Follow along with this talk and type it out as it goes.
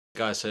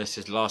Guys, so this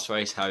is the last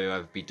race Harry will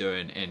ever be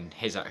doing in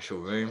his actual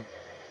room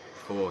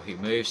before he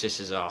moves. This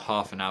is a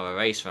half-an-hour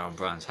race around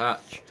Brands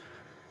Hatch.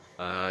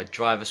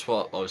 Driver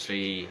swap,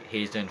 obviously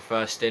he's doing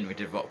first stint, we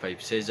did rock,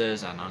 paper,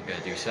 scissors, and I'm going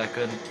to do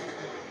second.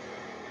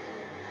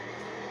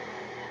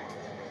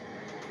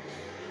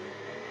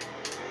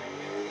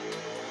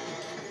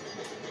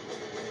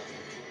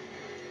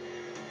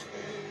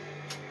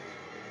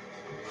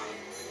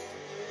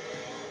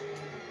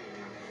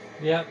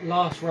 Yeah,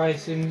 last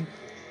race in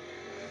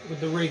with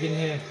the rig in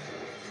here.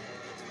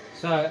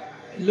 So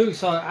it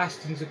looks like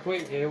Aston's a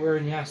quick here. We're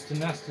in the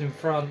Aston in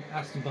front,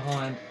 Aston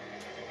behind.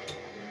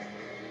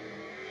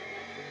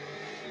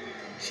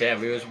 So yeah,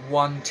 we was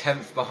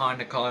 1/10 behind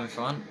the car in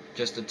front,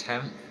 just a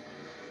tenth.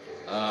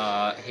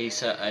 He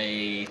set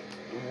a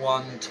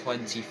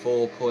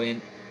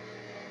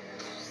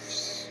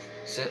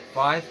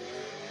 1:24.5,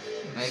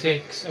 maybe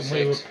 6, and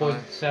we were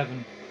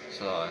 0.7.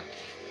 So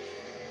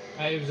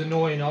it was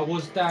annoying. I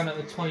was down at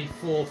the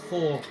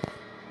 24.4,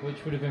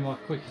 which would have been my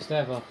quickest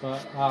ever,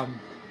 but right,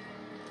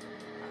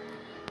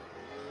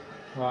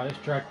 let's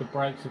drag the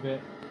brakes a bit.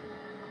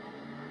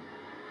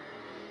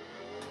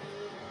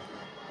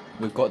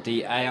 we've got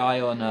the AI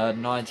on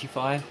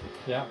 95.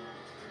 Yeah.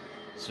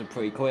 So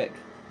pretty quick.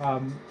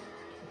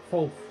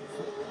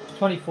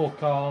 24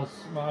 cars.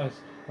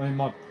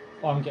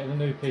 I'm getting a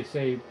new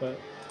PC, but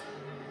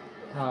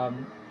so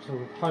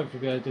we'll hopefully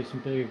be able to do some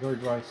bigger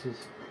grid races.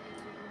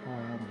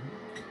 And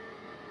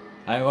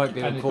it won't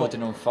be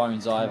recording on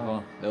phones either.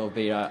 No. It'll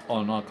be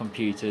on our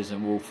computers,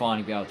 and we'll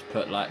finally be able to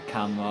put like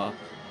camera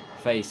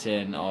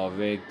facing our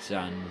rigs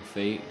and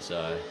feet.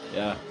 So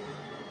yeah.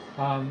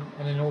 And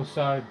then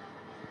also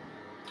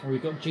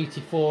we've got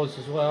GT4s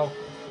as well.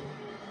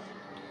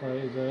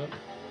 So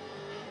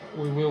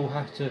we will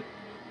have to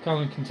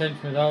come in contention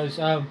with those.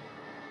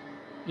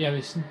 Yeah,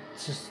 it's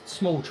a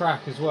small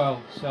track as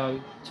well,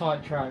 so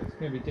tight track. It's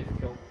going to be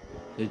difficult.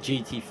 The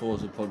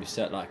GT4s will probably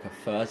set like a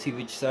 30,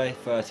 would you say?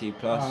 30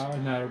 plus?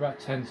 No, about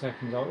 10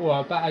 seconds.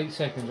 Well, about 8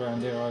 seconds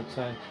around here, I'd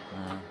say.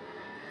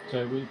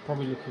 So we're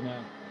probably looking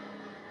at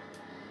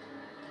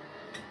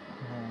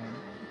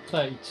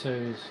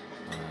 32s,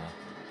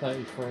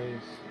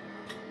 33s.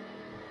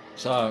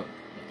 So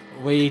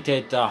we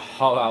did a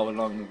whole hour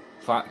long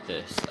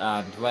practice,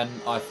 and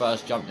when I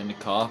first jumped in the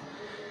car,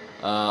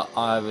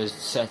 I was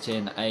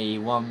setting a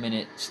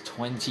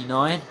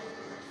 1:29,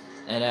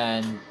 and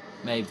then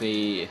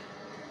maybe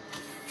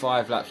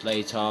 5 laps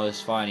later I was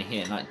finally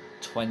hitting like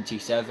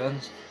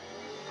 27s,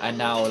 and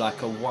now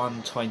like a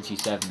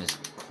 1:27 is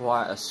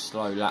quite a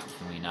slow lap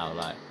for me now.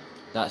 Like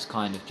that's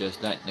kind of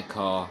just letting the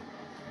car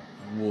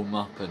warm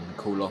up and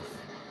cool off,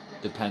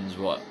 depends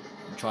what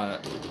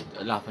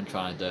lap I'm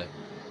trying to do.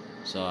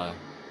 So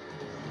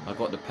I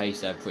got the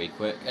pace there pretty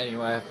quick.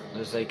 Anyway,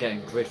 as they get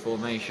in grid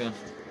formation,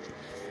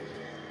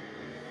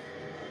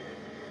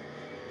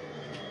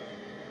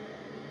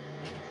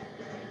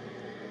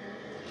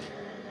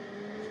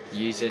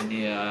 using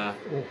the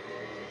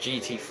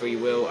GT3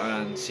 wheel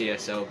and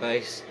CSL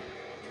base,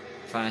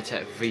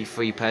 Fanatec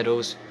V3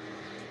 pedals.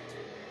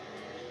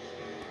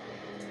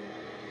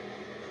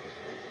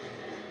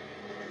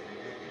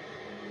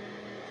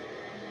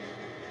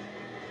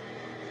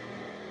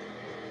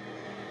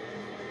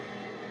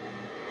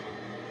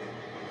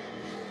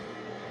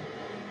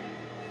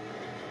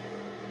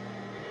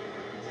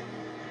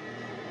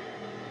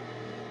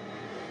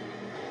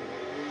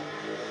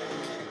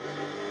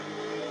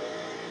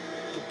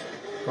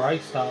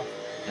 Great stuff.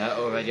 Yeah,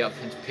 already up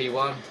into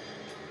P1.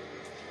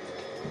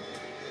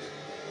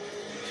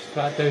 Just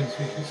about doing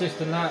some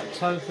consistent laps,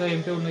 hopefully,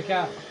 and building a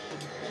gap.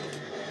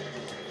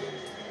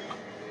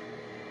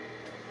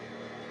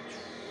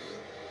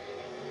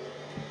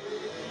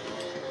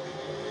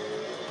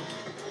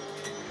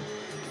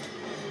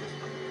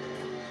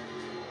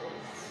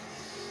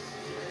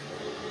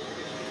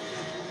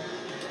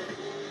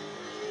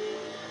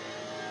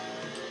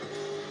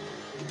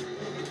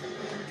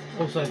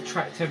 Also,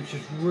 track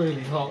temperature's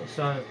really hot,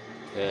 so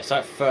yeah, it's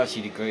like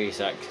 30 degrees,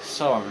 like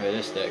so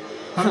unrealistic.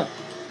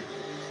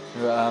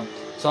 So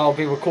I'll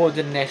be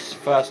recording this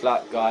first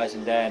lap, guys,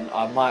 and then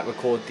I might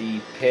record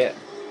the pit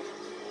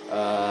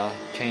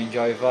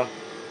changeover.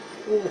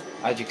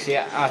 As you can see,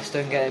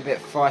 Aston getting a bit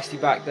feisty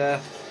back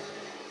there.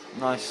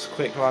 Nice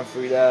quick run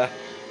through there.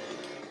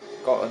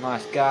 Got a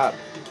nice gap.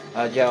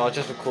 Yeah, I'll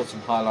just record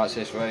some highlights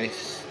of this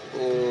race.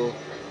 Ooh,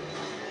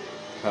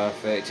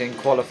 perfect. In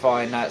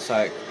qualifying, that's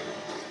like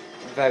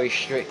very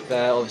strict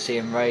there. Obviously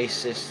in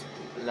race it's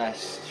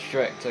less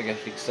strict, I guess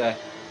you could say.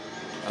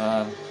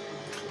 But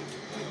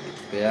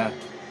yeah,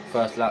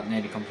 first lap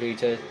nearly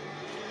completed.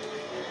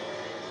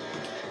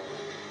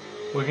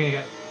 we're going to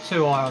get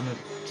too high on the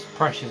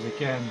pressures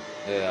again.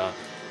 Yeah,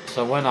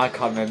 so when I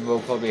come in we'll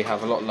probably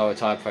have a lot lower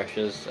tyre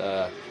pressures.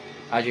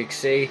 As you can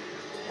see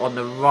on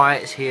the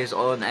right, he is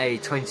on a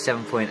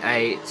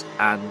 27.8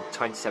 and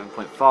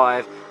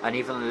 27.5, and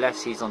even on the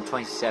left he's on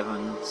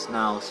 27s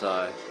now,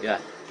 so yeah.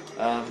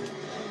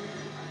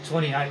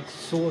 28,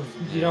 sort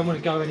of, you don't want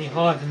to go any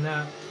higher than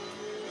that.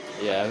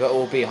 Yeah, but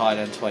we'll be higher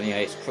than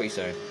 28s pretty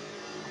soon.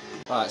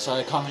 Right,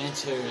 so coming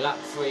into lap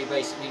 3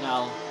 basically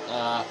now.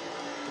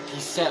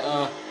 He set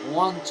a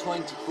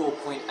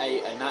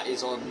 124.8 and that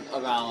is on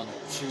around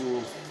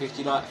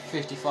 59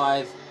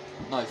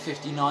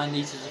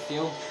 litres of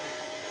fuel.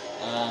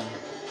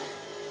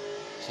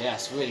 So yeah,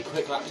 it's a really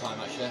quick lap time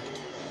actually.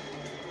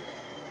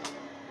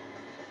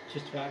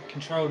 Just about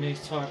controlling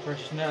these tyre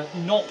pressures now,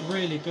 not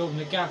really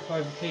building a gap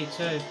over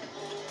P2.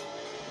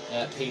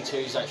 Yeah,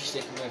 P2 is actually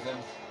sticking with him.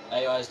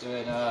 AI is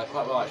doing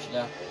quite well actually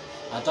there.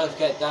 And don't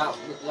forget that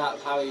lap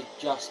how he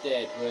just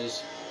did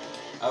was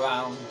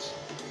around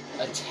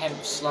a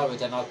tenth slower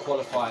than our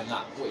qualifying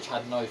lap, which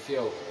had no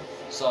fuel.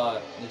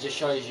 So it just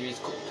shows you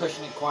he's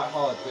pushing it quite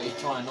hard, but he's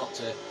trying not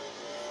to.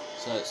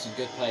 So it's in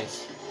good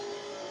pace.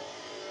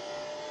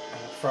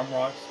 Front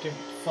right's doing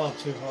far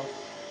too hot.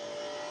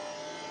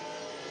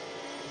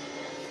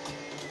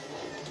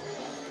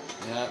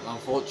 Yeah,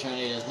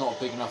 unfortunately there's not a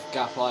big enough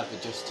gap either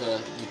just to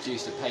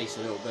reduce the pace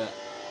a little bit.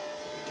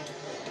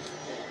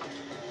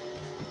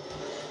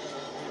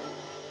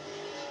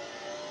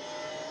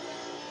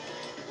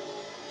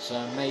 So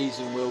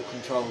amazing wheel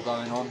control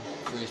going on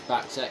through his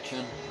back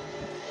section.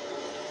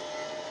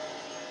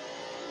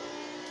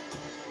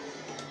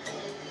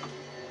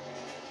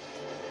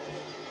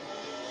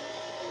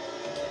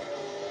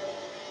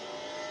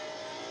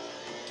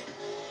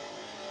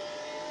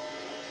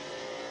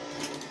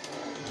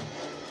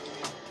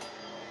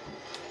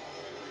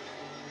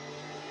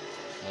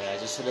 Yeah,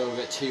 just a little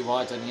bit too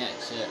wide on the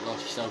exit,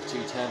 lost yourself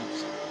 2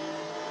 tenths.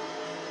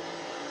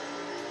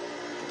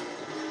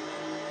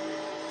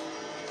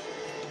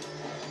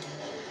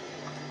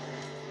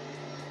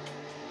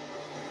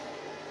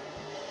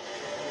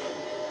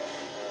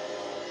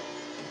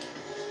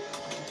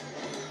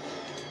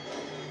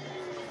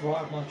 Right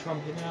up my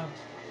trumpet now.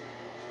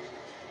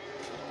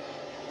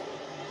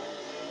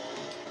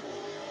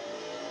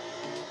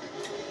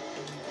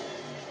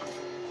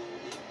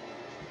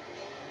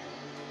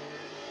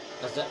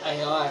 As the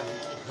AI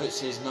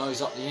puts his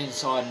nose up the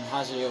inside and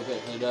has a little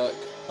bit of a look,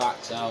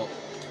 backs out.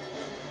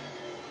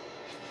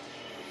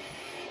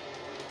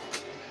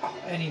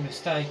 Any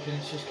mistake and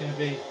it's just going to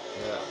be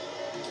Yeah.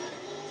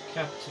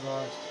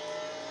 capitalised.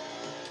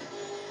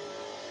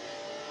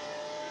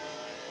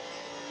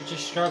 We're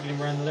just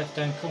struggling around the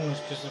left-hand corners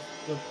because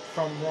the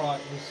front right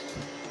is...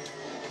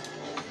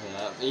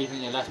 Yeah,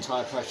 even your left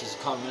tyre pressures are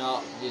coming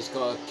up, you just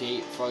got to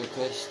keep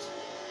focused.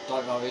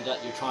 Don't worry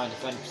that you're trying to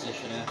defend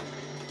position here.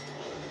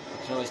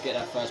 You can always get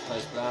that first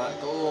place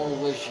back. Or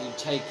wish you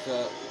take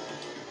a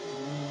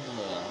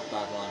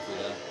bad line through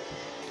there.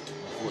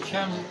 You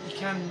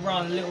can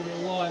run a little bit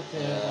wide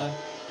there.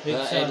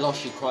 Yeah. It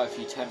lost you quite a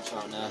few temps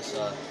around there,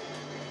 so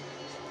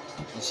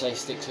I'd say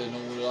stick to the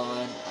normal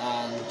line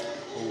and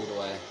all the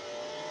way.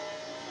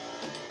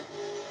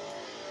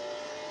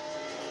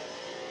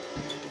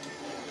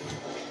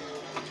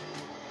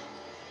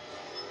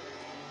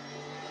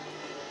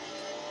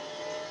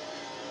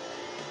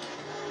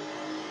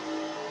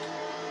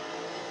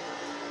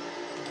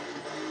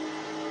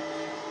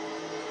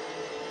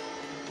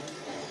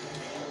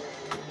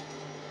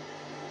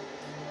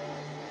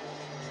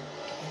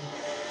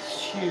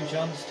 Huge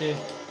understeer.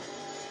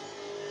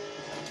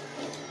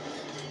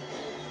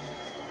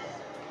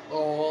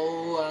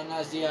 Oh, and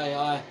as the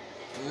AI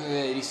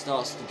really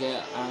starts to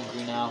get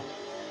angry now.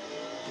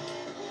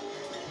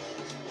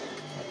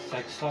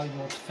 Take a slightly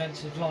more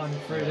defensive line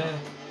through there.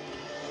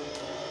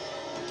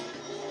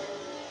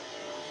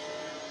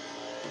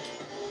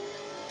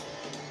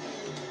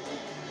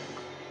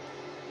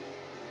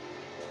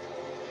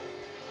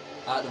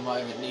 At the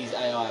moment, these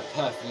AI are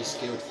perfectly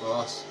skilled for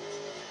us.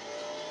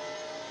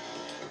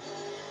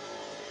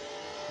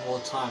 More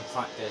time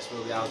practice,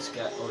 we'll be able to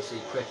get obviously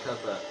quicker,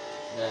 but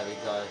there we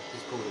go,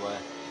 he's pulled away.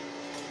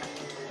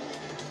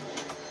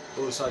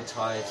 Also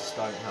tyres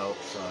don't help,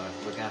 so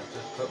we're going to have to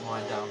put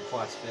mine down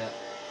quite a bit.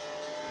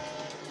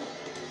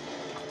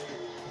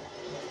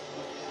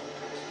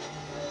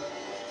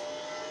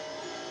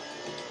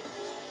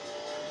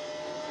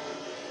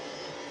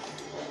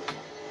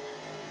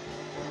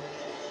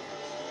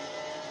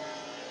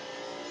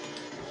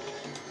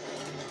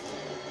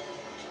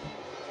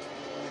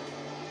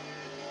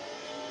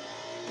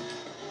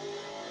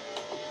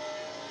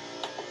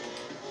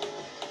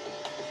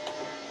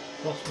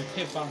 Lost my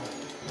pit bump.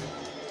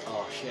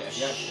 Oh shit,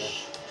 yes.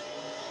 Shit.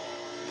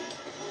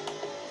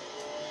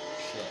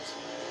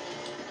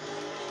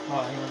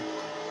 Oh, hang on.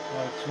 No,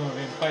 it's one of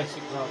in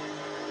basic club.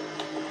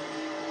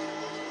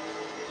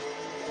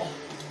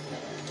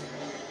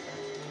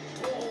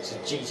 It's a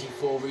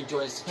GT4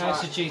 rejoins the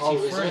track. That's a GT3.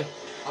 Oh, is it?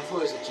 I thought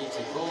it was a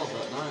GT4,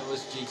 but no, it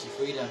was a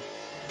GT3 then.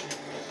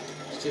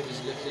 Steve was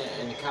looking at it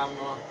in the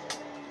camera.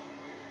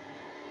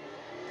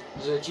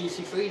 Was it a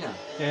GT3 now?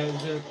 Yeah, it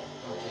was a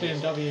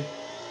BMW.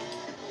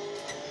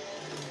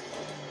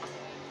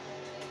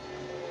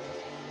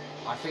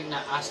 I think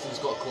that Aston's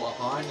got caught up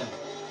behind him.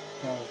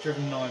 No, I've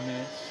driven 9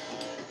 minutes.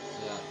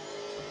 Yeah.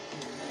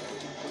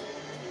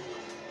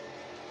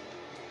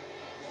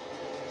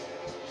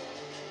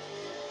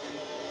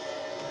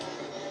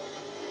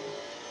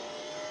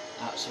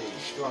 Absolutely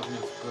struggling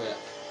for grip.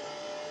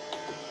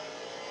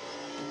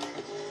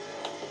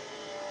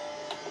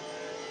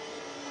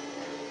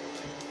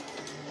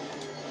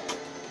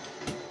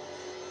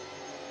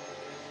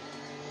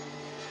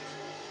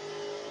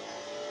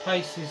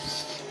 pace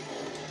is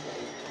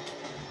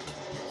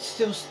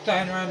still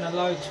staying around the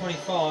low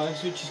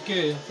 25s, which is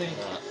good. I think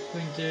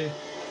we can do.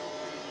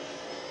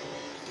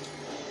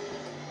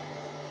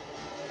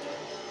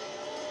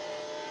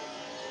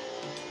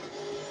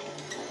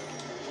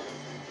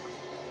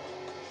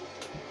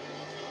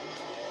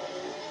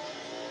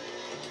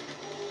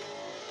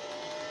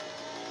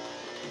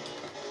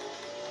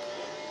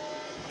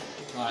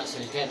 Right, so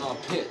he's getting our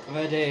pit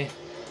ready.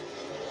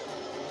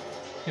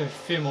 Give a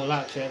few more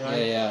laps yet, though.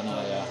 Yeah, no,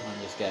 yeah,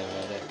 I'm just getting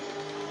ready.